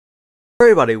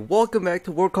Everybody, welcome back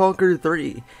to World Conqueror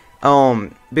 3.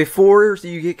 Before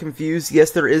you get confused,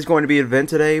 yes, there is going to be an event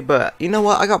today, but you know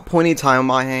what? I got plenty of time on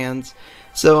my hands,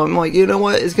 so I'm like, you know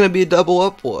what? It's going to be a double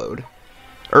upload.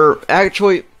 Or,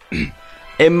 actually,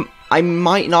 I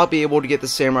might not be able to get the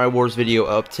Samurai Wars video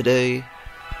up today,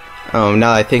 now that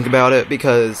I think about it,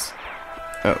 because...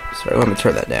 Oh, sorry, let me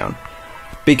turn that down.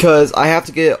 Because I have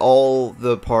to get all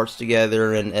the parts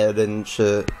together and edit and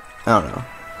shit. I don't know.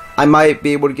 I might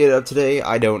be able to get it up today,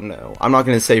 I don't know. I'm not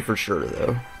going to say for sure,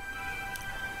 though.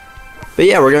 But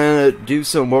yeah, we're going to do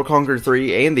some World Conqueror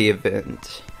 3 and the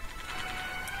event.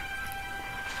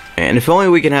 And if only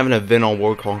we can have an event on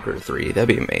World Conqueror 3,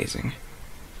 that'd be amazing.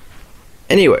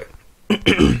 Anyway,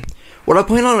 what I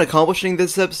plan on accomplishing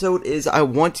this episode is I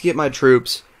want to get my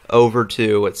troops over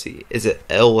to, let's see, is it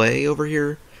LA over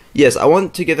here? Yes, I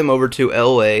want to get them over to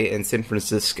LA and San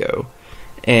Francisco.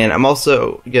 And I'm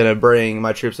also going to bring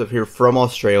my troops up here from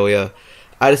Australia.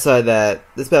 I decided that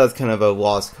this battle is kind of a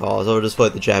lost cause. I'll just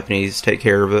let the Japanese take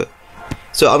care of it.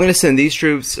 So I'm going to send these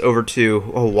troops over to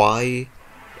Hawaii,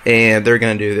 and they're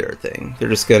going to do their thing. They're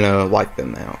just going to wipe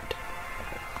them out.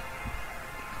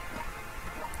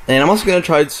 And I'm also going to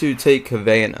try to take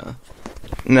Havana.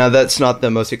 Now, that's not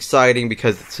the most exciting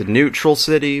because it's a neutral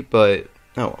city, but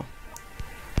oh well.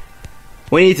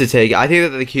 We need to take it. I think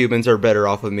that the Cubans are better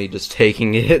off with me just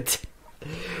taking it.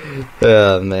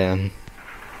 Oh, man.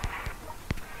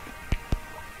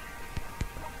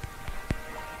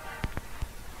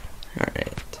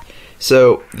 Alright.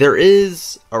 So, there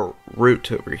is a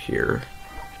route over here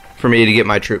for me to get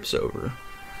my troops over.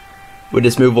 We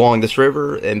just move along this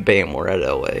river, and bam, we're at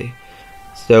LA.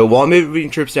 So, while I'm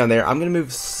moving troops down there, I'm going to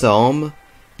move some,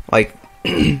 like,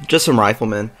 just some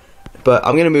riflemen. But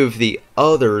I'm going to move the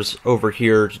others over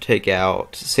here to take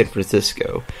out San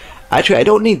Francisco. Actually, I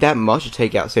don't need that much to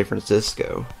take out San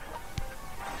Francisco.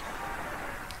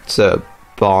 So,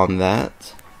 bomb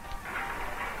that.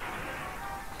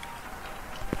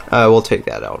 We'll take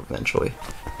that out eventually.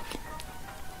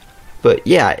 But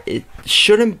yeah, it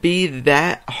shouldn't be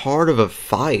that hard of a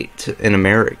fight in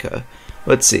America.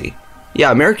 Let's see.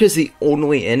 Yeah, America's the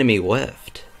only enemy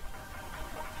left.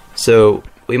 So...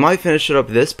 we might finish it up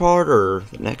this part or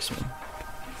the next one.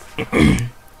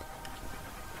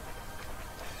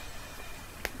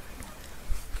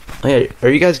 Hey, are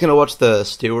you guys gonna watch the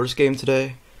Steelers game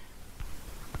today?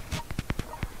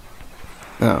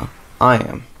 No, I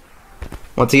am.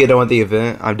 Once I get done with the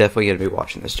event, I'm definitely gonna be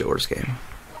watching the Steelers game.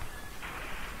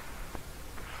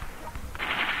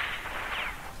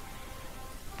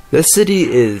 This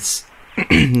city is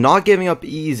not giving up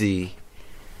easy.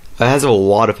 It has a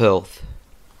lot of health.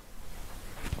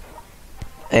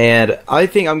 And I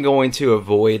think I'm going to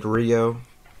avoid Rio.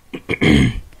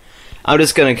 I'm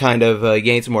just going to kind of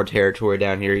gain some more territory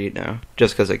down here, you know,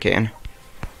 just because I can.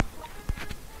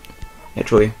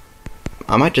 Actually,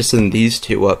 I might just send these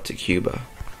two up to Cuba.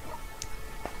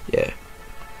 Yeah.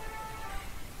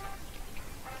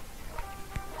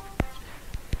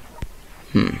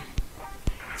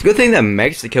 It's a good thing that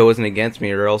Mexico isn't against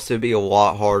me, or else it'd be a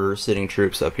lot harder sending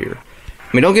troops up here.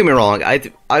 I mean, don't get me wrong,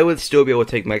 I would still be able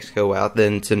to take Mexico out,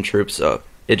 then send troops up.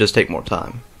 It'd just take more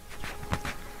time.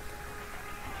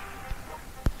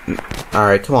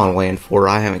 Alright, come on, Land 4.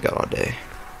 I haven't got all day.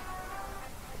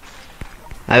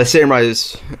 I have a Samurai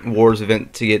Wars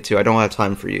event to get to. I don't have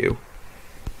time for you.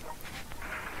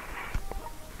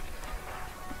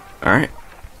 Alright.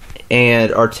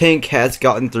 And our tank has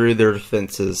gotten through their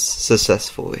defenses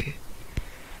successfully.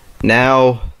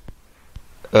 Now...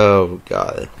 oh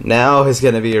god, now is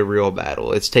going to be a real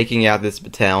battle. It's taking out this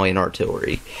battalion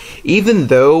artillery. Even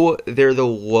though they're the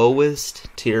lowest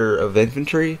tier of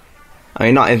infantry, I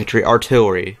mean not infantry,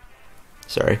 artillery,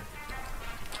 sorry,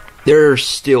 they're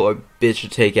still a bitch to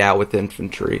take out with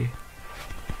infantry.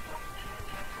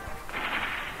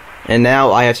 And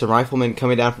now I have some riflemen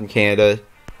coming down from Canada,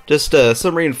 just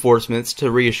some reinforcements to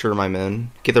reassure my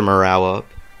men, get their morale up.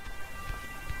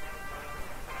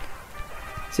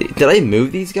 See, did I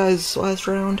move these guys last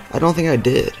round? I don't think I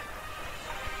did.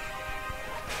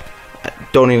 I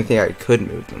don't even think I could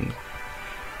move them.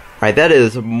 Alright, that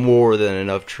is more than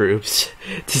enough troops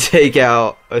to take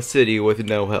out a city with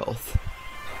no health.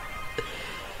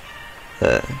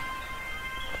 I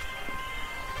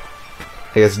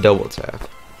guess double tap.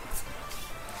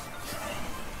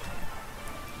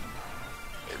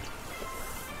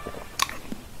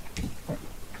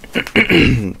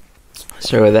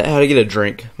 Sorry about that. How to get a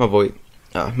drink. My voice,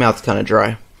 mouth's kind of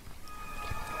dry.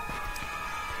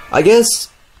 I guess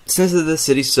since this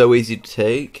city's so easy to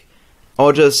take,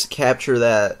 I'll just capture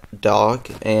that dock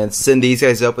and send these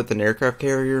guys up with an aircraft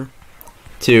carrier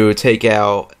to take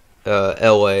out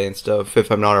LA and stuff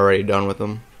if I'm not already done with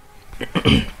them.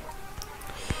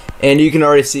 And you can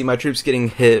already see my troops getting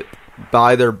hit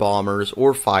by their bombers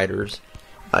or fighters.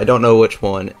 I don't know which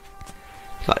one.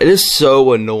 It is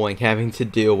so annoying having to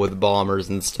deal with bombers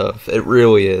and stuff. It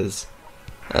really is.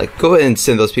 Go ahead and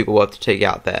send those people up to take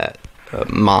out that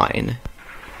mine.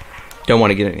 Don't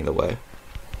want to get in the way.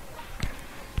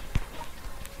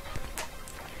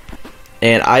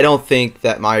 And I don't think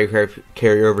that my aircraft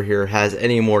carrier over here has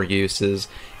any more uses,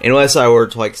 unless I were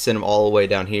to like send them all the way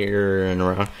down here and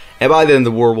around. And by then the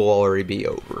war will already be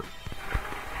over.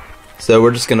 So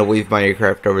we're just going to leave my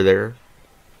aircraft over there.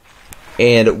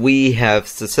 And we have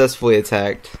successfully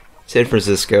attacked San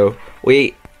Francisco.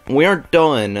 We aren't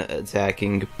done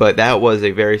attacking, but that was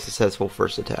a very successful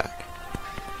first attack.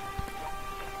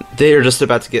 They are just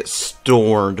about to get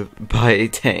stormed by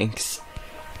tanks.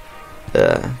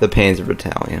 The Panzer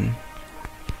Battalion.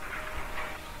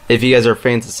 If you guys are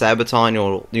fans of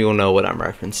Sabaton, you'll know what I'm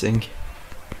referencing.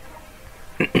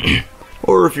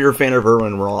 Or if you're a fan of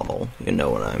Erwin Rommel, you know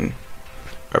what I'm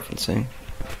referencing.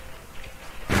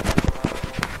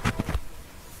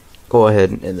 Go ahead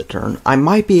and end the turn. I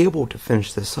might be able to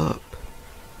finish this up.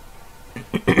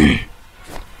 I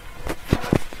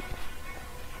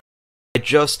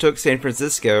just took San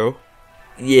Francisco.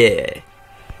 Yeah.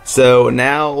 So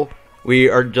now we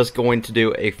are just going to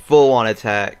do a full-on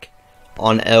attack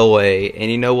on LA.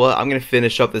 And you know what? I'm going to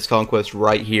finish up this conquest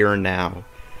right here and now.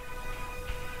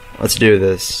 Let's do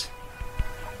this.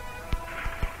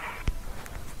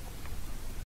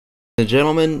 Ladies and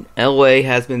gentlemen, LA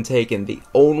has been taken. The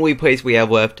only place we have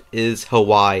left is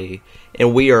Hawaii.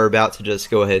 And we are about to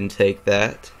just go ahead and take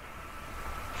that.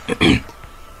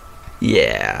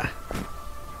 Yeah.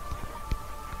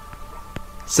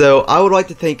 So, I would like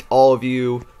to thank all of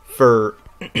you for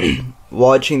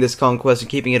watching this conquest and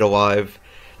keeping it alive.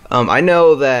 I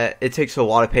know that it takes a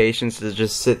lot of patience to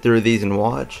just sit through these and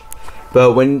watch.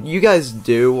 But when you guys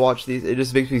do watch these, it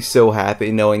just makes me so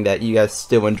happy knowing that you guys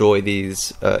still enjoy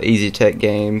these easy tech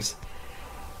games.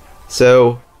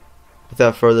 So,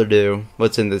 without further ado,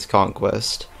 let's end this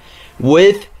conquest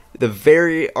with the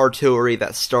very artillery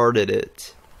that started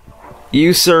it.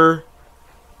 You, sir,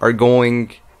 are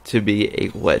going to be a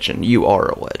legend. You are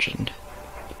a legend.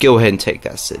 Go ahead and take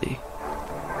that city.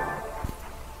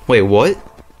 Wait, what?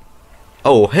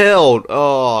 Oh, hell.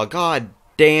 Oh, god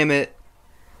damn it.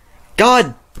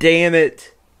 God damn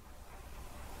it.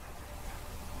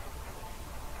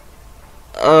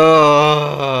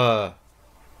 God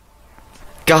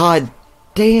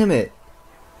damn it.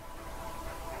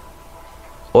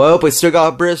 Well, we still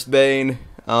got Brisbane.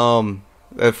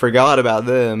 I forgot about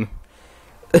them.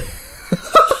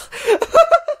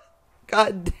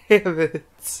 God damn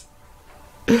it.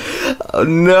 Oh,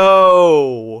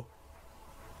 no.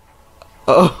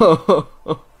 Oh.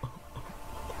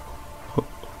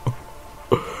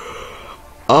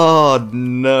 Oh,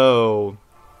 no.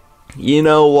 You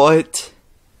know what?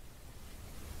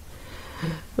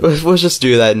 Let's just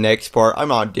do that next part. I'm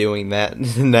not doing that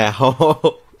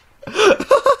now.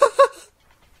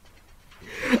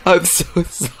 I'm so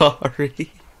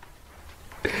sorry.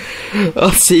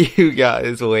 I'll see you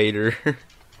guys later.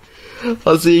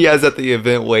 I'll see you guys at the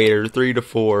event later. 3 to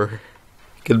 4.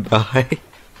 Goodbye.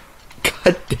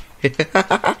 God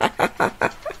damn.